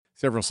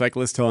Several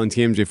cyclists telling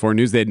TMJ4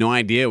 News they had no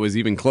idea it was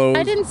even closed.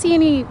 I didn't see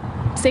any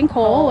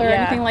sinkhole or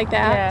anything like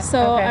that,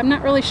 so I'm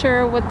not really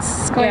sure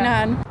what's going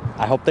on.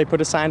 I hope they put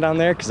a sign down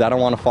there because I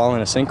don't want to fall in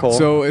a sinkhole.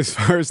 So as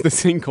far as the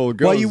sinkhole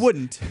goes... Well, you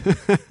wouldn't.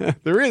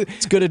 There is.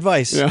 It's good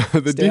advice. Yeah,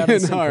 the Stay out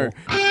of the DNR.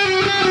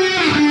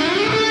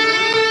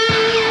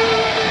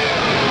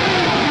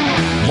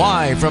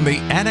 Live from the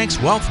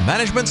Annex Wealth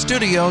Management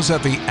Studios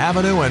at the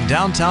Avenue in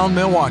downtown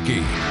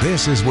Milwaukee,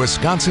 this is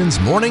Wisconsin's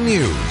Morning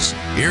News.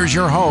 Here's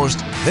your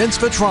host, Vince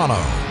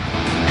Vitrano.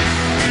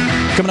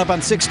 Coming up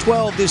on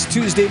 612 this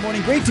Tuesday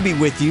morning. Great to be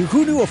with you.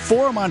 Who knew a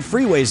forum on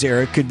freeways,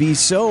 Eric, could be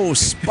so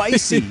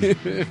spicy?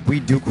 We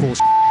do cool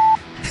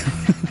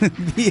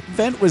The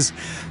event was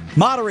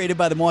moderated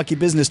by the Milwaukee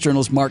Business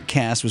Journal's Mark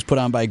Cass, was put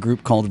on by a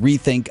group called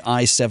Rethink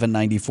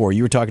I-794.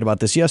 You were talking about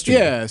this yesterday.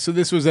 Yeah, so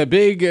this was a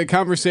big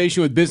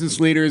conversation with business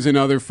leaders and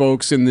other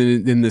folks in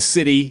the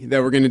city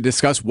that were going to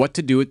discuss what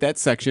to do with that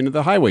section of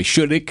the highway.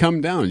 Should it come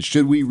down?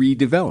 Should we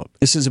redevelop?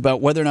 This is about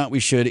whether or not we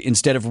should,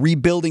 instead of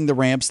rebuilding the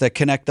ramps that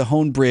connect the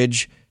Hone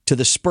Bridge to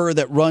the spur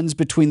that runs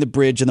between the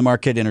bridge and the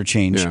Marquette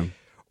interchange,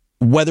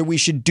 whether we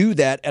should do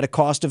that at a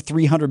cost of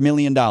 $300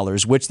 million,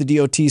 which the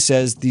DOT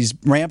says these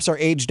ramps are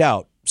aged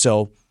out,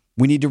 so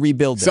we need to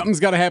rebuild them.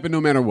 Something's got to happen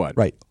no matter what.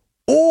 Right.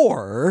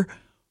 Or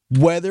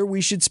whether we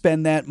should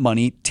spend that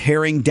money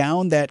tearing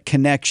down that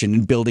connection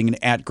and building an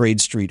at-grade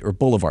street or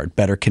boulevard,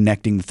 better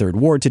connecting the Third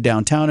Ward to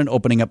downtown and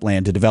opening up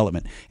land to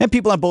development. And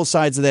people on both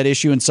sides of that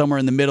issue and somewhere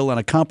in the middle on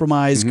a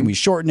compromise. Can we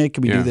shorten it?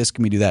 Can we do this?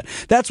 Can we do that?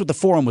 That's what the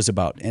forum was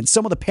about. And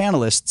some of the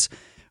panelists,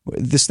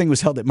 this thing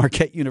was held at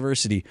Marquette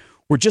University,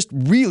 were just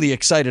really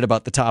excited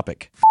about the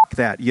topic.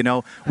 That,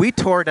 we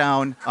tore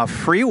down a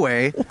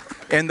freeway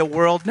and the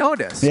world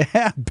noticed.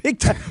 Yeah, big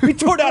time. We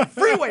tore down a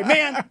freeway,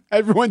 man.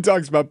 Everyone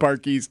talks about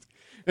Park East.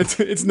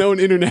 It's known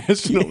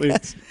internationally.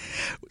 Yes.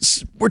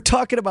 We're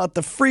talking about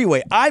the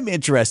freeway. I'm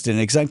interested in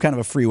it because I'm kind of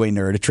a freeway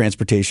nerd, a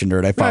transportation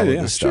nerd. I follow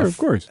this stuff. Sure, of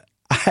course.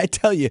 I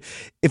tell you,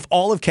 if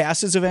all of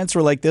Cass's events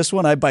were like this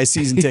one, I'd buy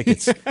season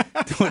tickets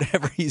to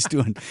whatever he's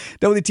doing.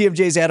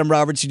 WTMJ's Adam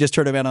Roberts, you just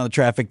heard him out on the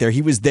traffic there.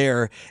 He was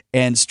there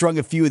and strung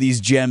a few of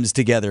these gems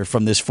together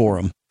from this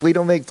forum. We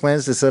don't make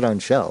plans to sit on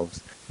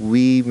shelves.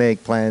 We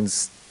make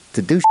plans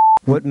to do.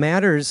 What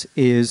matters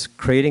is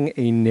creating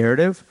a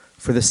narrative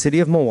for the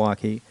city of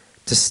Milwaukee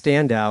to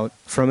stand out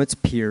from its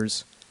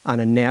peers on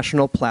a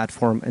national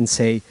platform and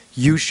say,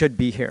 you should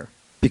be here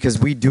because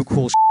we do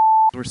cool shit.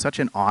 We're such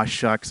an aw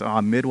shucks,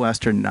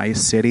 Midwestern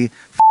nice city.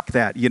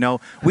 That,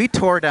 we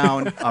tore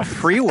down a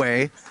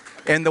freeway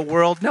and the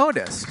world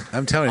noticed.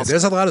 I'm telling you,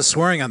 there's a lot of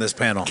swearing on this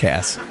panel.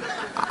 Cass.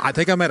 I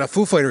think I'm at a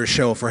Foo Fighters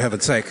show, for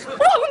heaven's sake.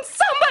 Won't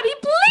somebody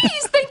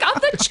please think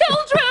of the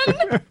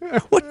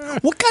children?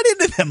 What got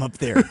into them up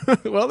there?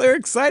 Well, they're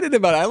excited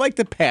about it. I like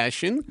the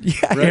passion. Yeah,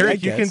 right?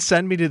 Eric, you can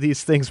send me to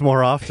these things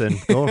more often.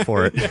 Go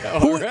for it.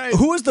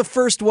 Who was the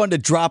first one to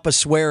drop a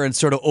swear and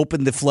sort of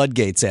open the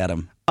floodgates at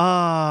him?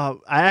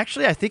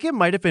 I think it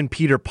might have been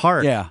Peter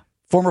Park. Yeah,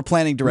 former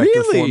planning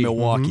director for Really?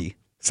 Milwaukee.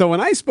 So when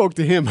I spoke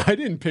to him, I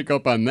didn't pick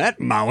up on that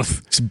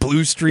mouth. It's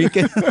blue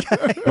streaking.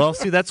 Well,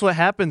 see, that's what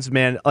happens,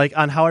 man. Like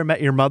on How I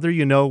Met Your Mother,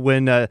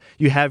 when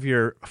you have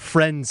your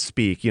friends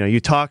speak, you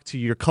talk to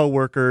your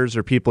coworkers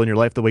or people in your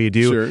life the way you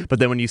do. Sure. But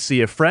then when you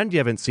see a friend you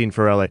haven't seen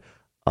for a while, like,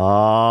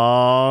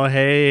 oh,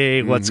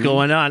 hey, what's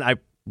going on? I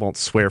won't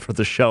swear for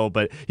the show,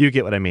 but you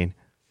get what I mean.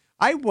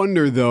 I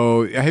wonder,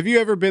 though, have you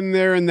ever been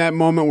there in that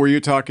moment where you're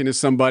talking to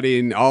somebody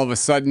and all of a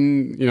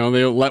sudden,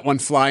 they'll let one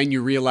fly and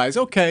you realize,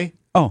 okay.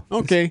 Oh,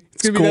 okay.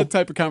 It's going to be that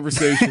type of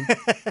conversation.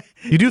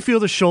 You do feel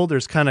the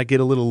shoulders kind of get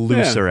a little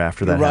looser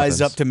after that rise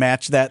happens. up to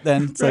match that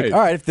then. It's like,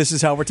 all right, if this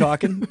is how we're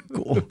talking,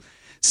 cool.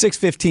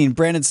 6:15,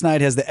 Brandon Snide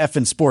has the F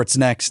in sports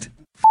next.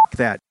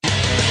 That.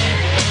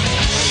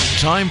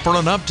 Time for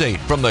an update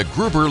from the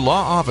Gruber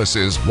Law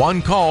Office's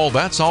One Call,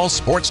 That's All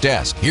Sports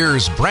Desk.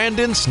 Here's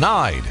Brandon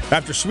Snide.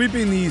 After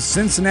sweeping the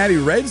Cincinnati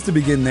Reds to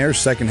begin their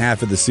second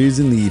half of the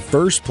season, the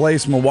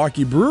first-place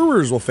Milwaukee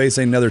Brewers will face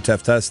another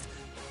tough test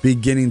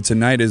beginning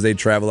tonight as they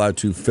travel out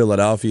to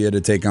Philadelphia to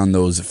take on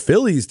those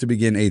Phillies to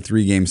begin a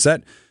 3-game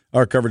set.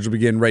 Our coverage will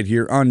begin right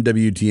here on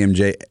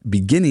WTMJ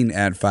beginning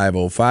at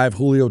 5:05.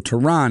 Julio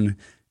Teheran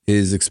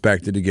is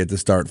expected to get the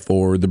start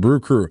for the Brew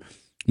Crew.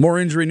 More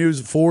injury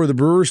news for the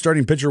Brewers.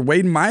 Starting pitcher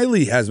Wade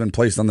Miley has been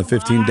placed on the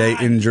 15-day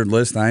injured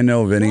list. I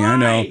know, Vinny, I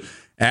know.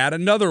 Add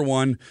another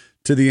one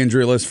to the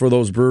injury list for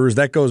those Brewers.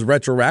 That goes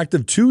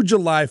retroactive to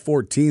July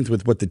 14th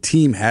with what the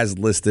team has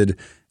listed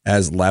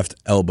as left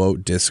elbow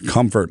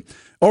discomfort.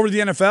 Over to the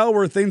NFL,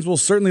 where things will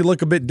certainly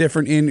look a bit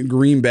different in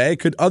Green Bay.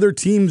 Could other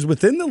teams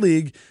within the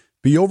league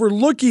be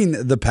overlooking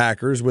the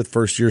Packers with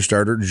first-year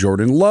starter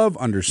Jordan Love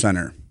under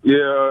center? Yeah,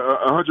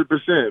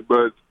 100%.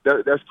 But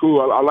that's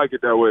cool. I like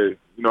it that way.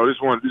 This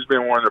has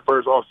been one of the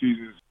first off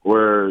seasons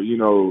where we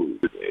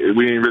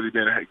ain't really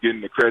been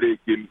getting the credit,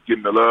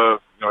 getting the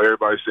love.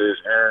 Everybody says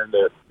Aaron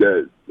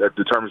that that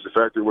determines the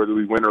factor whether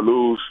we win or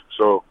lose.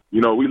 So,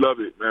 we love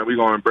it, man. We're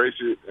gonna embrace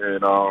it,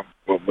 and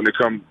when it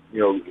come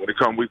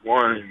week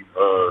one, and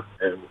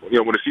when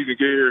the season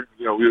get here,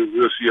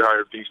 we'll see how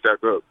everything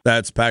stack up.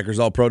 That's Packers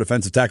All-Pro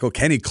defensive tackle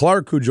Kenny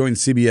Clark, who joined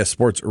CBS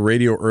Sports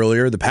Radio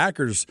earlier. The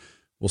Packers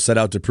will set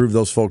out to prove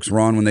those folks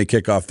wrong when they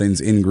kick off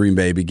things in Green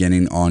Bay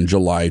beginning on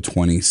July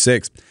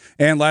 26th.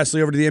 And lastly,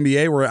 over to the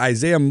NBA, where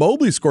Isaiah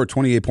Mobley scored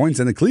 28 points,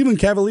 and the Cleveland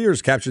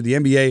Cavaliers captured the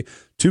NBA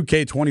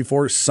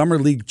 2K24 Summer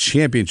League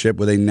Championship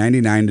with a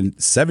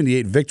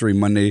 99-78 victory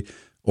Monday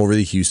over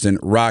the Houston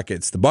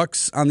Rockets. The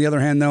Bucks, on the other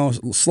hand, though,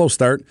 slow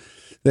start.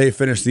 They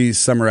finished the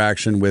summer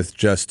action with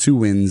just 2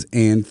 wins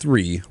and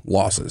 3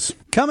 losses.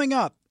 Coming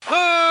up.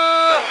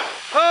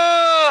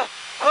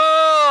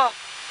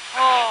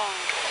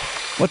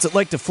 What's it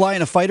like to fly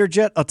in a fighter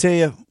jet? I'll tell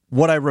you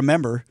what I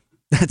remember.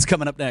 That's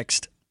coming up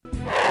next.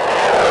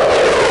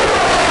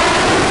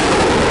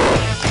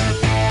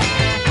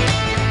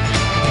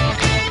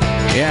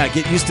 Yeah,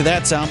 get used to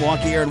that sound.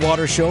 Milwaukee Air and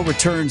Water Show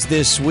returns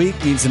this week.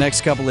 Means the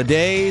next couple of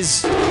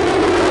days. Fighter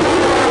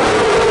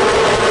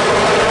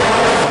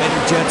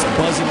jets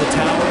buzzing the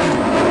tower.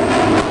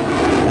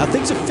 Now,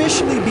 things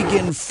officially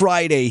begin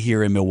Friday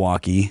here in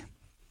Milwaukee.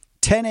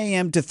 10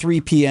 a.m. to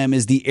 3 p.m.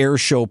 is the air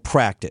show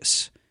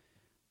practice.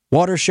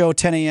 Water show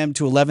 10 a.m.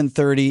 to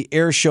 11:30.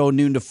 Air show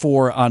noon to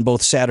 4 on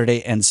both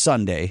Saturday and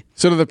Sunday.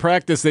 So to the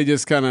practice, they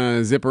just kind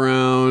of zip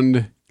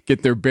around,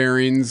 get their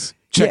bearings,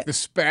 check the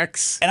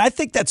specs. And I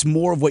think that's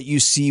more of what you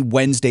see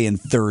Wednesday and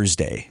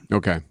Thursday.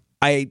 Okay.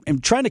 I am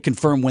trying to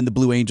confirm when the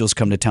Blue Angels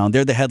come to town.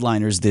 They're the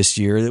headliners this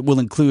year. It will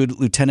include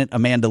Lieutenant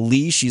Amanda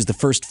Lee. She's the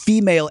first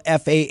female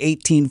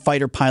FA-18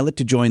 fighter pilot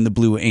to join the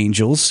Blue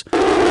Angels.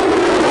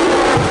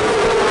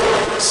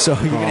 So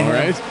you're going to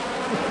have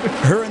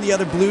her and the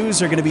other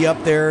Blues are going to be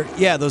up there.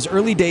 Yeah, those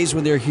early days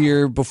when they're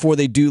here, before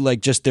they do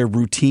like just their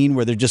routine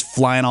where they're just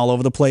flying all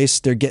over the place,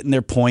 they're getting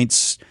their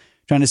points,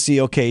 trying to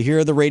see, okay, here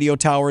are the radio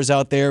towers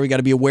out there. We got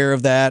to be aware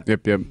of that.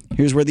 Yep.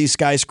 Here's where these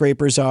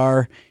skyscrapers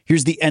are.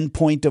 Here's the end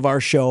point of our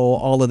show,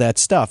 all of that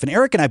stuff. And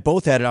Eric and I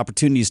both had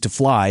opportunities to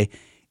fly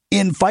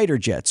in fighter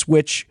jets,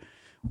 which,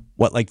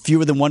 like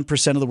fewer than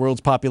 1% of the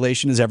world's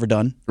population has ever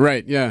done.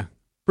 Right, yeah.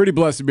 Pretty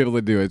blessed to be able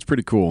to do it. It's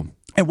pretty cool.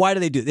 And why do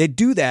they do it? They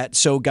do that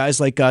so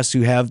guys like us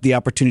who have the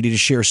opportunity to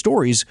share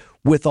stories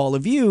with all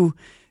of you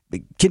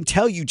can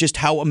tell you just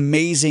how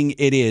amazing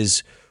it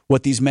is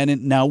what these men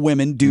and now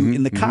women do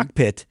in the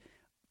cockpit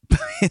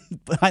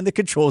behind the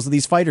controls of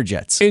these fighter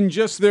jets. And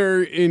just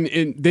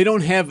they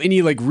don't have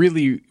any like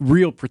really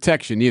real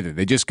protection either.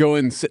 They just go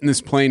and sit in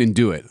this plane and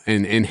do it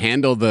and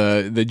handle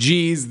the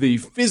G's, the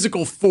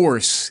physical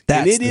force.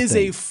 That's and it is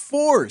a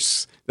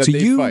force that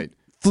they fight.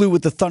 Flew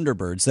with the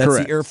Thunderbirds. That's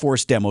Correct. The Air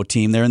Force demo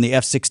team. They're in the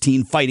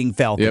F-16 Fighting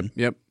Falcon.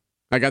 Yep.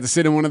 I got to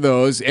sit in one of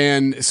those.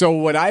 And so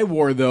what I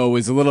wore, though,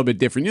 is a little bit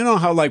different. You know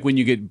how, like, when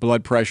you get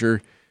blood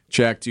pressure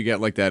checked, you get,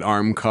 like, that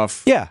arm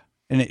cuff? Yeah,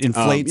 and it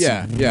inflates.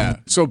 Yeah.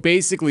 So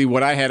basically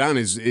what I had on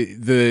is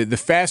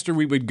the faster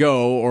we would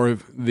go, or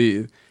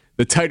the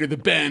tighter the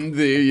bend,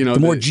 the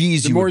more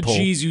G's the more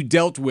G's you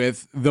dealt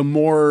with, the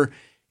more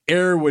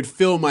air would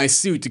fill my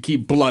suit to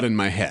keep blood in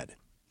my head.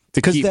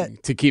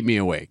 To keep me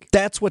awake.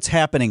 That's what's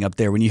happening up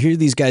there. When you hear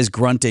these guys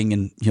grunting,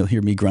 and you'll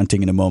hear me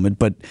grunting in a moment,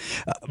 but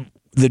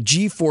the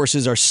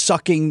G-forces are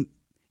sucking,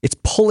 it's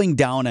pulling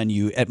down on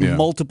you at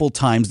multiple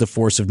times the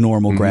force of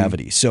normal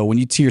gravity. So when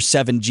you hear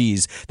 7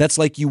 Gs, that's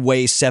like you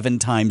weigh 7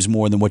 times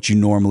more than what you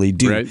normally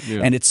do. Right,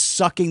 yeah. And it's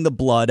sucking the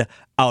blood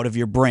out of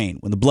your brain.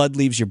 When the blood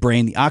leaves your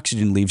brain, the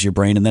oxygen leaves your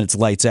brain, and then it's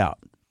lights out.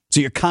 So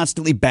you're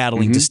constantly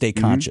battling to stay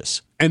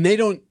conscious. And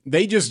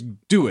they just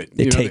do it.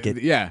 They take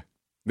it. Yeah.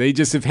 They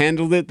just have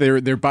handled it.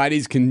 Their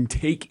bodies can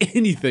take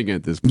anything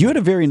at this point. You had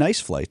a very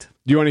nice flight.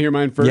 Do you want to hear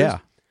mine first? Yeah.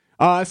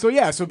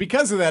 So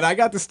because of that, I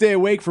got to stay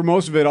awake for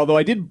most of it, although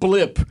I did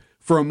blip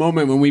for a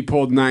moment when we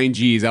pulled 9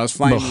 Gs. I was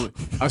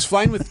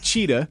flying with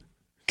Cheetah.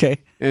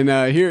 Okay. And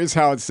here's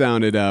how it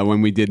sounded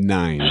when we did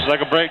 9. Just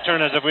like a brake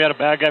turn as if we had a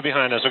bad guy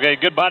behind us. Okay,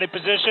 good body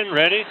position.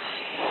 Ready?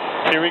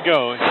 Here we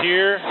go.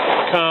 Here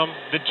come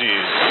the Gs.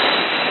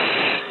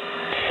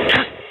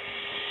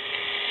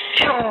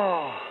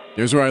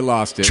 There's where I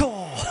lost it.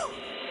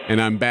 And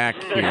I'm back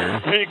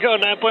here. There you go,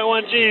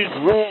 9.1 Gs.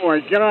 Oh, my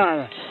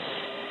God.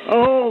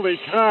 Holy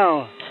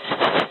cow.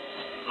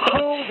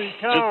 Holy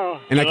cow.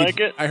 And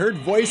I heard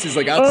voices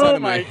like outside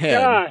of my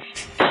head.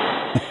 Gosh.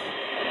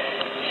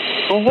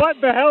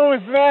 What the hell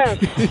was that?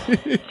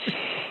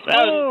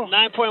 That was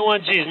 9.1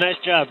 Gs. Nice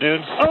job, dude.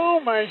 Oh,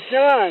 my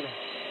God.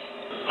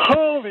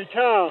 Holy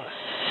cow.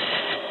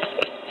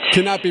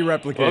 Cannot be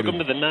replicated. Welcome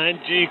to the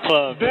 9G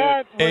Club.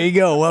 There you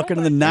go. Welcome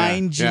to the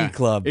 9G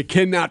Club. It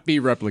cannot be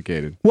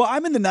replicated. Well,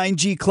 I'm in the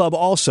 9G Club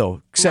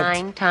also. Except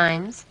 9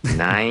 times.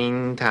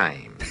 9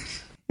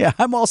 times. Yeah,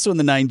 I'm also in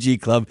the 9G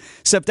Club,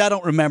 except I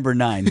don't remember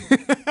 9.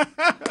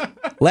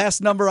 Last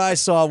number I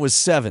saw was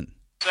 7.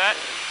 Set.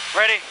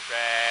 Ready.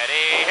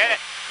 Ready. Hit it.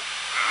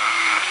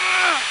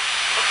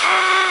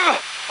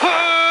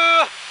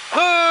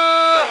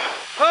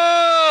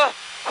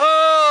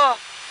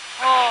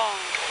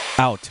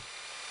 Out.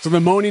 So the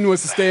moaning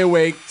was to stay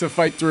awake, to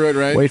fight through it,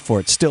 right? Wait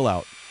for it. Still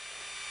out.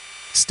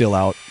 Still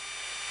out.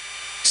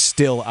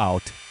 Still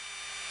out.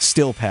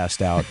 Still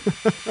passed out.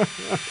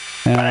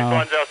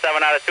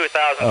 107 out of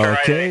 2000.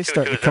 Okay,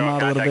 starting to come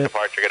out a little bit.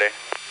 Departure, good day.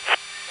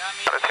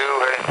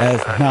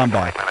 Now I'm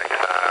back.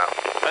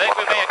 I think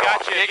we may have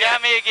got you. You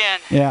got me again.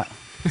 Yeah.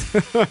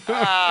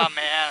 Oh,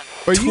 man.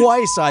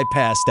 Twice I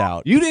passed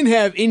out. You didn't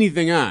have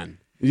anything on.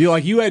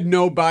 You had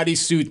no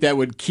bodysuit that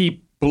would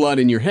keep blood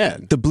in your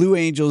head. The Blue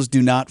Angels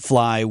do not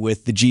fly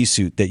with the G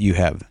suit that you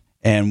have.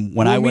 And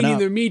when I went up,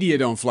 the media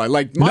don't fly.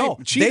 Like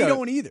Cheetah, they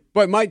don't either.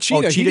 But my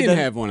Cheetah, he didn't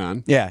doesn't have one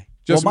on. Yeah.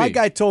 Just my me.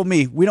 guy told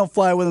me, we don't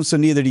fly with them, so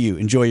neither do you.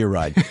 Enjoy your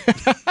ride.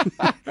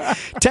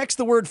 Text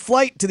the word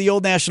flight to the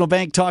Old National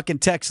Bank talk and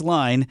text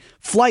line.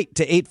 Flight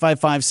to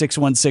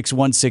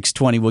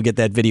 855-616-1620. We'll get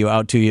that video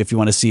out to you if you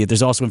want to see it.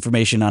 There's also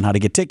information on how to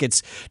get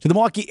tickets to the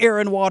Milwaukee Air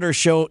and Water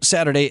Show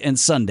Saturday and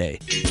Sunday.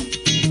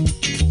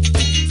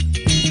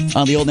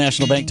 On the Old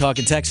National Bank talk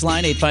and text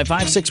line,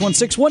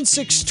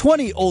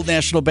 855-616-1620. Old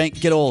National Bank,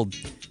 get old.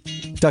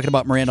 Talking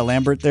about Miranda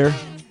Lambert there.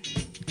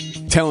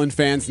 Telling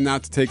fans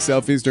not to take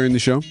selfies during the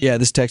show? Yeah,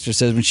 this texter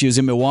says when she was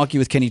in Milwaukee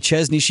with Kenny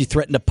Chesney, she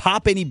threatened to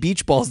pop any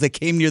beach balls that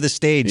came near the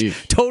stage.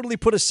 Eesh. Totally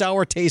put a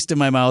sour taste in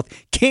my mouth.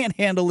 Can't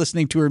handle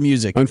listening to her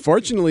music.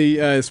 Unfortunately,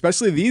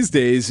 especially these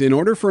days, in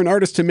order for an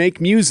artist to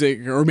make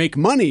music or make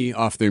money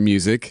off their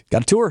music,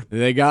 got a tour.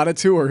 They got a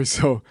tour,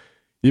 so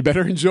you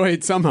better enjoy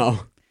it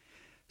somehow.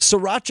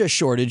 Sriracha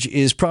shortage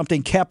is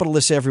prompting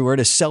capitalists everywhere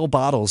to sell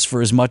bottles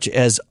for as much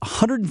as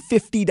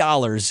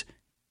 $150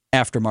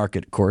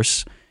 aftermarket, of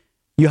course.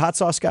 You hot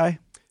sauce guy?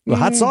 Well,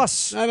 hot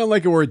sauce. I don't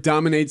like it where it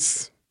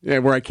dominates,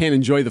 where I can't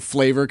enjoy the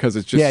flavor because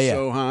it's just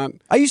so hot.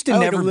 I used to I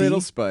never like a little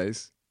be.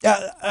 spice.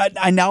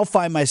 I now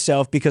find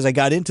myself, because I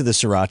got into the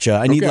Sriracha,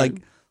 I need like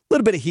a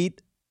little bit of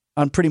heat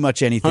on pretty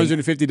much anything.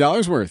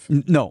 $150 worth?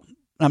 No.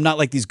 I'm not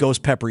like these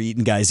ghost pepper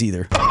eating guys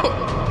either.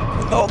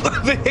 Oh,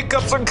 the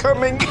hiccups are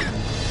coming.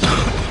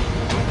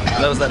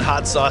 That was that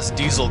hot sauce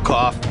diesel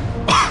cough.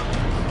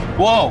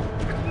 Whoa.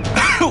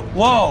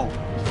 Whoa.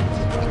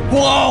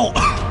 Whoa.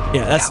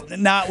 Yeah, that's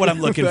not what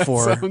I'm looking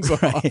for. Sounds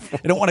right?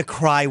 I don't want to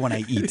cry when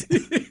I eat.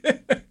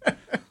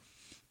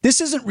 This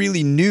isn't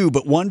really new,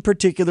 but one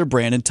particular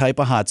brand and type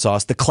of hot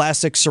sauce, the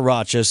classic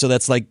Sriracha, so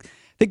that's like, I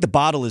think the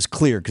bottle is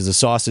clear because the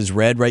sauce is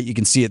red, right? You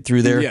can see it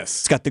through there.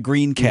 Yes. It's got the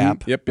green cap.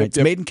 Mm-hmm. Yep, right? It's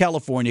made in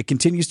California,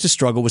 continues to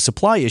struggle with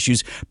supply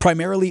issues,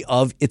 primarily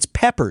of its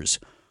peppers.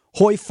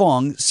 Hoi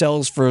Fong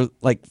sells for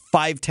like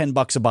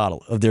 $5-10 a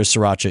bottle of their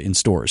Sriracha in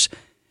stores.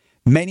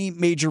 Many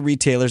major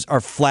retailers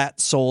are flat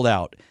sold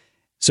out.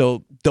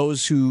 So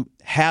those who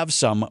have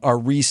some are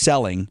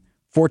reselling.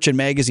 Fortune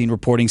magazine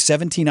reporting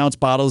 17-ounce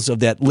bottles of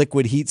that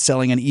liquid heat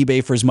selling on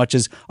eBay for as much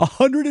as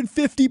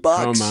 $150.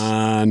 Come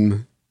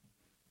on.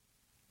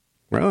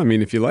 Well, I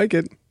mean, if you like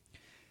it.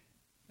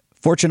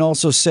 Fortune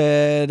also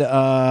said,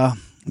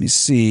 let me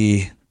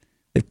see.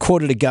 They've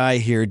quoted a guy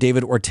here.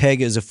 David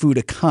Ortega is a food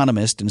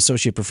economist and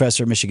associate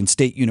professor at Michigan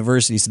State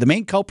University. So the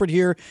main culprit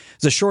here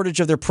is a shortage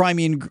of their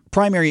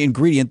primary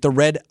ingredient, the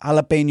red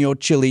jalapeno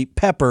chili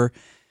pepper.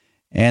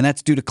 And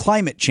that's due to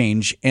climate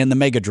change and the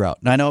mega drought.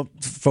 And I know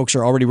folks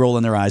are already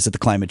rolling their eyes at the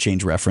climate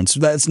change reference.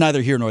 That's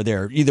neither here nor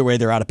there. Either way,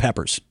 they're out of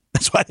peppers.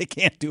 That's why they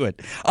can't do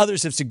it.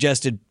 Others have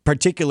suggested,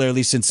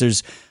 particularly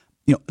since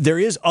there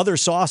is other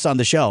sauce on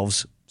the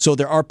shelves, so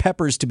there are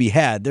peppers to be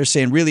had. They're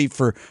saying really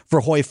for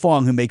Hoi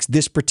Fong, who makes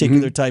this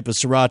particular type of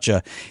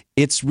Sriracha,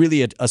 it's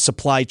really a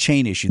supply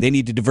chain issue. They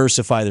need to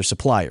diversify their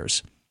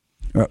suppliers.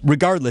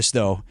 Regardless,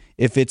 though,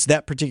 if it's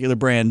that particular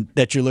brand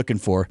that you're looking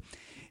for,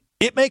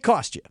 it may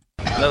cost you.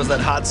 That was that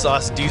hot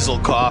sauce diesel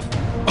cough.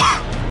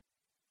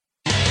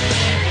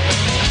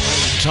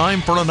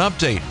 Time for an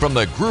update from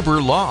the Gruber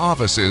Law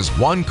Office's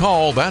One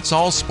Call, That's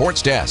All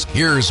Sports Desk.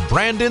 Here's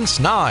Brandon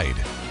Snide.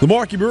 The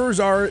Milwaukee Brewers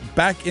are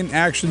back in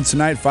action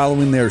tonight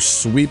following their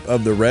sweep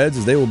of the Reds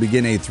as they will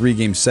begin a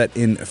 3-game set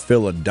in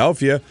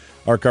Philadelphia.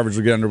 Our coverage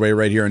will get underway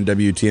right here on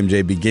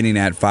WTMJ beginning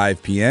at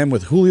 5 p.m.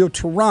 with Julio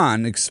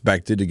Teheran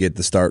expected to get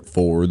the start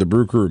for the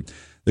Brew Crew.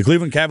 The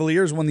Cleveland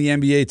Cavaliers won the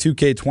NBA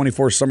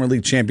 2K24 Summer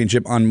League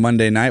Championship on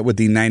Monday night with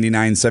the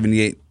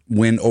 99-78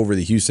 win over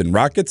the Houston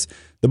Rockets.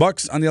 The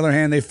Bucks, on the other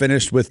hand, they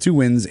finished with 2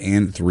 wins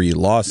and 3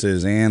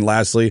 losses. And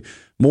lastly,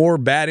 more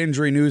bad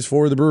injury news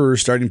for the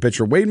Brewers. Starting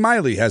pitcher Wade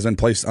Miley has been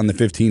placed on the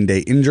 15-day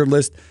injured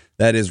list.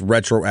 That is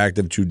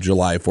retroactive to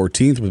July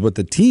 14th, with what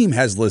the team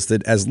has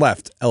listed as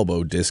left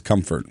elbow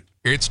discomfort.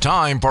 It's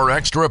time for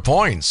Extra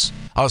Points,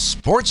 a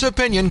sports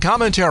opinion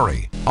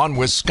commentary on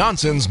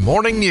Wisconsin's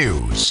morning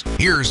news.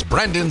 Here's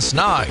Brendan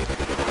Snide.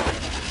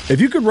 If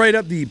you could write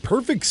up the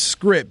perfect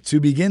script to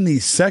begin the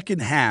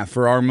second half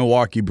for our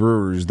Milwaukee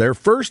Brewers, their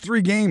first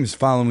 3 games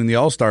following the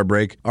All-Star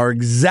break are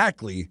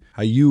exactly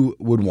how you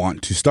would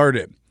want to start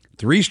it.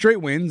 3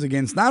 straight wins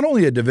against not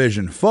only a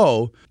division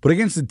foe, but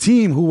against a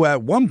team who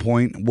at one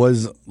point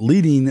was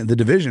leading the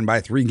division by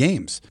 3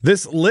 games.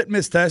 This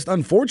litmus test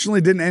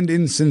unfortunately didn't end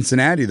in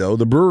Cincinnati, though.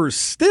 The Brewers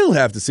still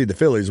have to see the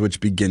Phillies, which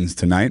begins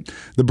tonight.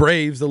 The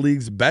Braves, the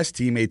league's best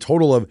team, a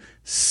total of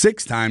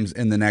 6 times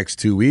in the next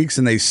 2 weeks,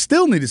 and they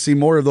still need to see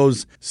more of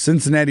those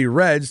Cincinnati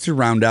Reds to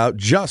round out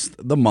just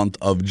the month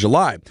of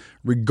July.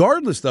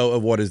 Regardless, though,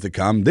 of what is to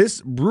come,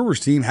 this Brewers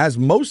team has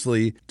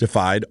mostly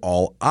defied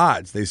all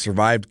odds. They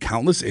survived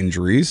countless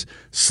injuries,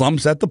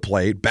 slumps at the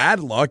plate, bad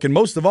luck, and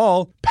most of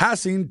all,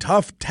 passing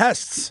tough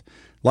tests.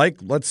 Like,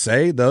 let's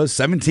say, the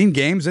 17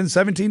 games in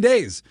 17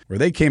 days, where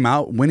they came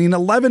out winning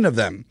 11 of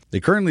them. They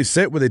currently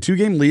sit with a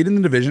 2-game lead in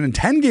the division and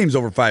 10 games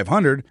over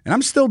 500, and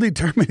I'm still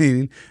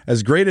determining,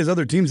 as great as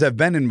other teams have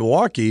been in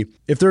Milwaukee,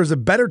 if there's a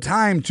better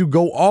time to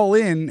go all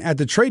in at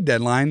the trade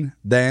deadline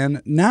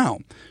than now.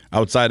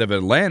 Outside of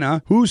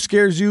Atlanta, who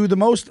scares you the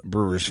most,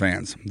 Brewers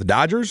fans? The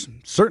Dodgers?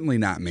 Certainly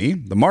not me.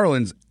 The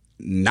Marlins?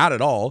 Not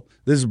at all.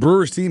 This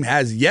Brewers team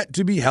has yet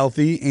to be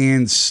healthy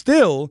and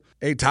still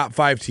a top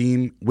 5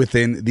 team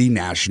within the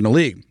National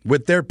League.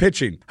 With their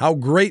pitching, how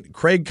great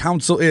Craig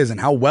Counsell is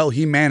and how well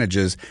he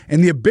manages,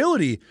 and the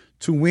ability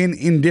to win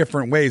in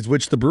different ways,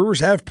 which the Brewers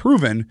have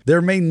proven,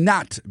 there may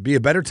not be a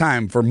better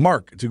time for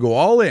Mark to go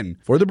all in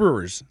for the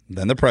Brewers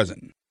than the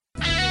present.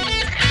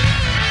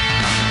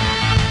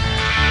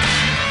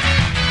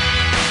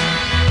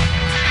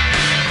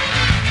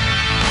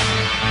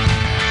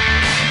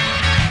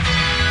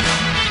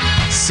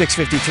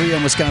 .653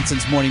 on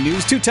Wisconsin's Morning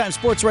News. 2-time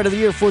Sports Writer of the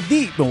Year for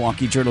the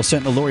Milwaukee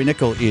Journal-Sentinel. Lori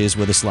Nickel is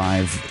with us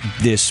live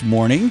this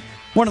morning.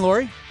 Morning,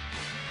 Lori.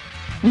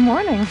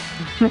 Morning.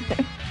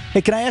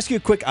 Hey, can I ask you a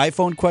quick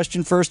iPhone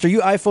question first? Are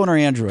you iPhone or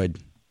Android?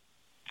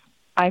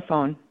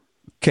 iPhone.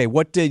 Okay,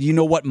 do you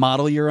know what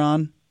model you're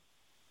on?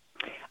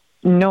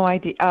 No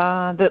idea.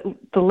 The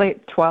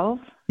late 12?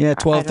 Yeah,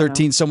 12,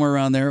 13, somewhere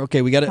around there.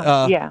 Okay, we got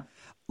it. Yeah.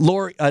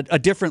 Lori, a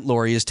different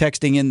Lori is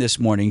texting in this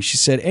morning. She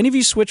said, any of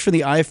you switch from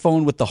the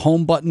iPhone with the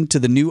home button to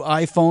the new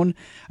iPhone?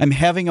 I'm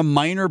having a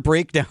minor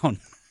breakdown.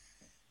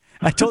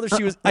 I told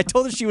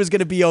her she was going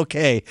to be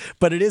okay,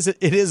 but it is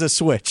a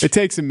switch. It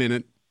takes a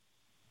minute.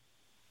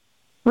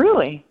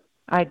 Really?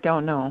 I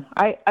don't know.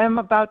 I'm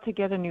about to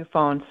get a new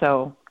phone,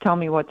 so tell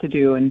me what to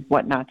do and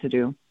what not to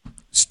do.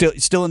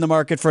 Still in the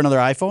market for another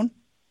iPhone?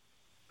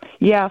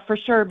 Yeah, for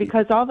sure,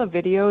 because all the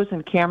videos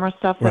and camera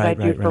stuff that I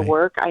do for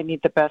work, I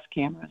need the best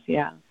cameras,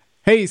 yeah.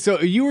 Hey, so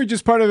you were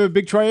just part of a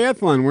big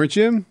triathlon, weren't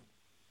you?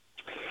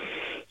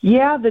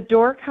 Yeah, the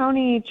Door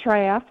County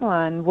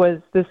Triathlon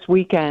was this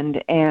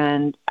weekend,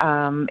 and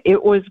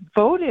it was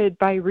voted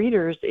by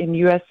readers in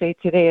USA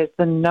Today as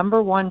the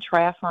 #1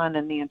 triathlon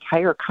in the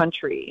entire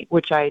country,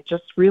 which I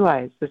just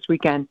realized this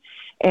weekend.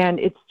 And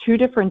it's 2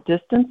 different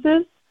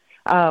distances.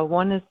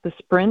 One is the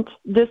sprint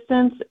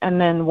distance, and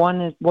then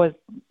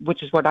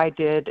which is what I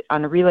did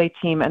on a relay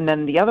team, and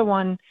then the other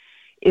one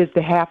is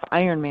the half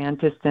Ironman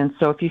distance.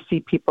 So if you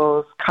see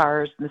people's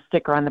cars and the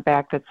sticker on the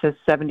back that says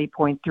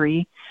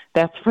 70.3,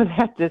 that's for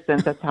that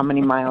distance. That's how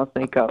many miles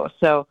they go.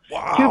 So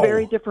 2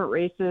 very different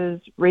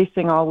races,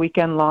 racing all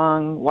weekend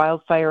long,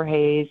 wildfire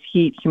haze,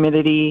 heat,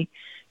 humidity,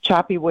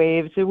 choppy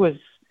waves. It was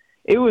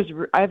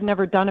I've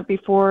never done it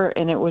before,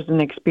 and it was an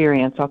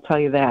experience, I'll tell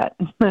you that.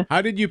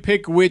 How did you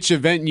pick which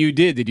event you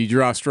did? Did you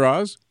draw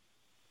straws?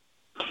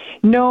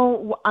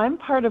 No, I'm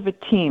part of a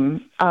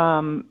team.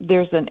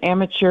 There's an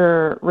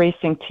amateur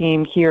racing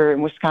team here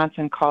in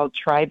Wisconsin called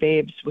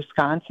Tri-Babes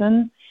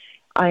Wisconsin,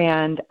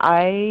 and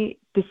I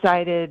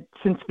decided,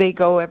 since they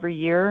go every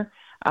year,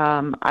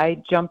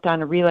 I jumped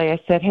on a relay. I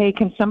said, hey,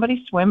 can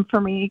somebody swim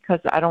for me, because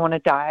I don't want to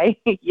die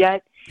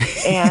yet.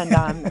 And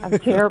I'm a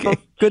terrible,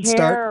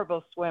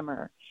 terrible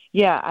swimmer.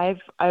 Yeah,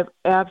 I've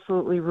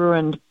absolutely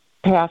ruined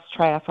past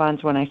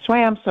triathlons when I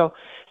swam. So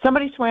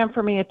somebody swam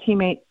for me, a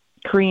teammate,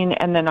 Kareen,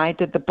 and then I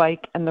did the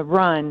bike and the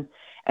run.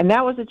 And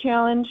that was a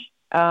challenge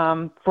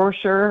for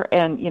sure.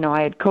 And,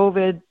 I had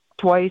COVID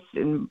twice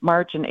in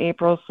March and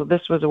April, so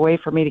this was a way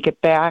for me to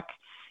get back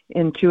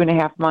in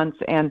 2.5 months.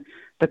 And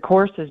the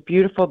course is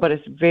beautiful, but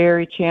it's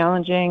very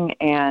challenging,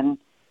 and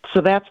so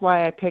that's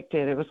why I picked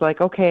it. It was like,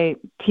 okay,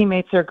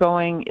 teammates are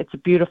going. It's a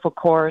beautiful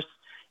course,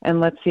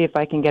 and let's see if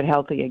I can get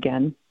healthy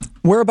again.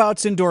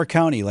 Whereabouts in Door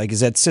County? Like,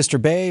 is that Sister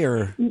Bay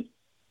or?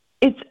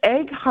 It's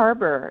Egg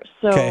Harbor.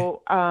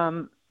 So,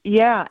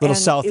 yeah. A little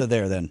south of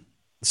there then.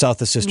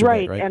 South of Sister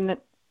Bay,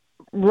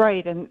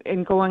 right?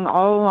 And going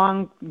all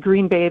along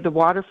Green Bay, the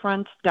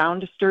waterfront,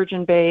 down to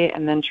Sturgeon Bay,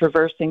 and then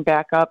traversing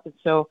back up. And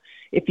so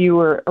if you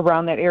were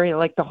around that area,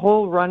 like the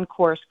whole run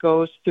course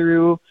goes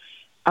through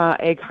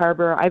Egg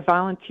Harbor. I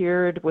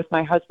volunteered with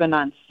my husband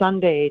on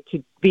Sunday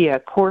to be a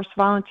course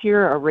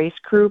volunteer, a race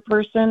crew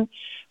person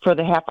for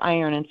the half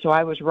iron. And so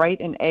I was right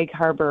in Egg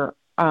Harbor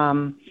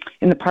in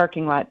the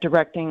parking lot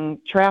directing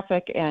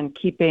traffic and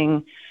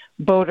keeping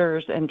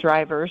boaters and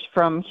drivers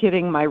from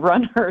hitting my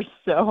runners.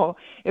 So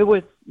it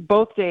was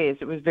both days.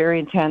 It was very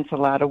intense, a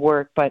lot of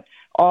work, but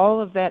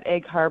all of that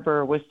Egg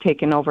Harbor was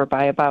taken over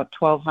by about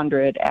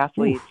 1,200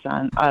 athletes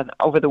on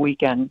over the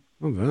weekend.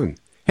 Oh, man.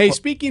 Hey,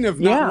 speaking of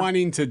not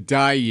wanting to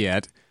die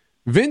yet,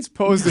 Vince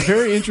posed a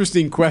very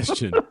interesting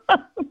question.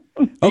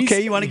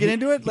 Okay, you want to get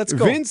into it? Let's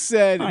go. Vince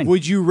said,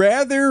 would you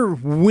rather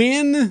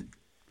win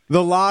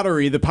the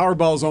lottery, the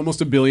Powerball is almost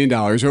 $1 billion,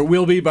 or it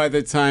will be by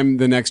the time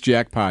the next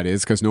jackpot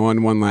is, because no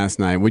one won last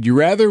night. Would you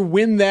rather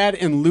win that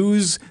and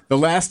lose the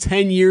last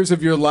 10 years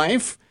of your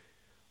life?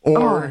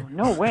 Or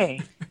no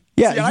way.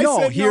 Yeah,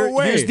 See,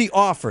 here's the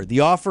offer. The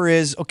offer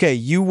is, okay,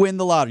 you win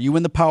the lottery, you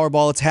win the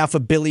Powerball, it's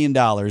 $500 million,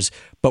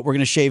 but we're going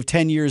to shave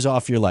 10 years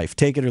off your life.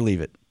 Take it or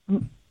leave it.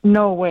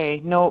 No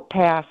way. No,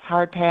 pass.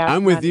 Hard pass.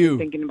 I'm with Not you. even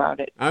thinking about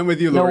it. I'm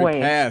with you, Lori. No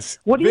way. Pass.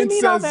 What do you Vince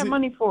need all says that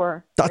money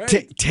for?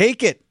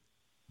 Take it.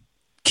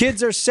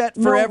 Kids are set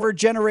forever.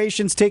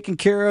 Generations taken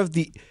care of.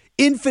 The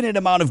infinite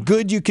amount of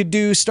good you could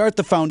do. Start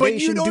the foundation.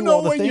 But you don't do know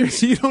all the when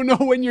things. you don't know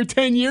when your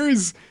 10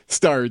 years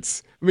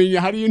starts. I mean,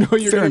 how do you know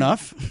you're Fair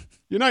enough.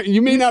 You're not.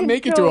 You may not can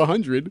make it to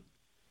 100.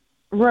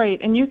 Right,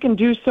 and you can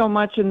do so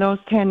much in those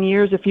 10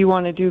 years if you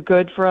want to do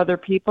good for other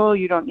people.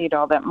 You don't need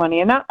all that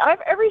money. And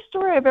every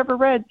story I've ever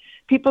read,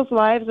 people's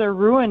lives are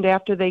ruined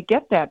after they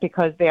get that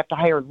because they have to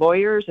hire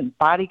lawyers and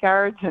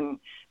bodyguards. And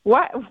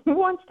who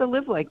wants to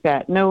live like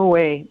that? No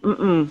way.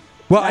 Mm-mm.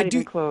 Well, Not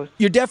even close.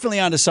 You're definitely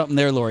onto something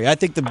there, Lori. I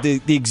think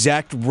the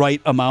exact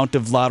right amount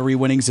of lottery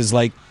winnings is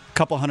like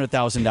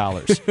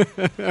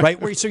 $200,000,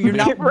 right? So you're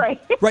not right.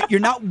 You're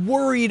not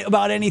worried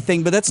about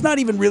anything, but that's not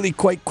even really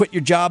quite quit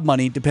your job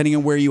money, depending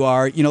on where you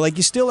are. Like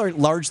you still are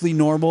largely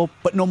normal,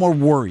 but no more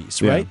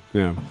worries, right?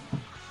 Yeah.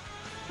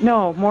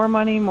 No, more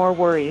money, more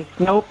worries.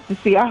 Nope,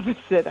 it's the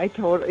opposite. I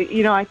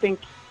think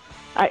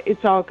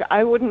it's all.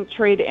 I wouldn't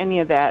trade any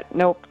of that.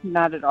 Nope,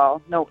 not at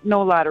all.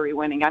 No lottery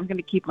winning. I'm going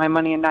to keep my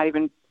money and not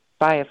even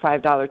buy a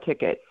 $5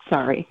 ticket.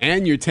 Sorry.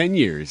 And your 10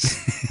 years.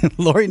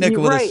 Lori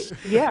Nicholas. Right,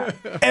 yeah.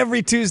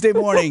 Every Tuesday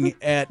morning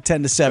at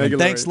 10 to 7.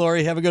 Thanks,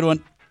 Lori. Have a good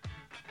one.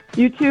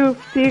 You too.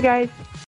 See you guys.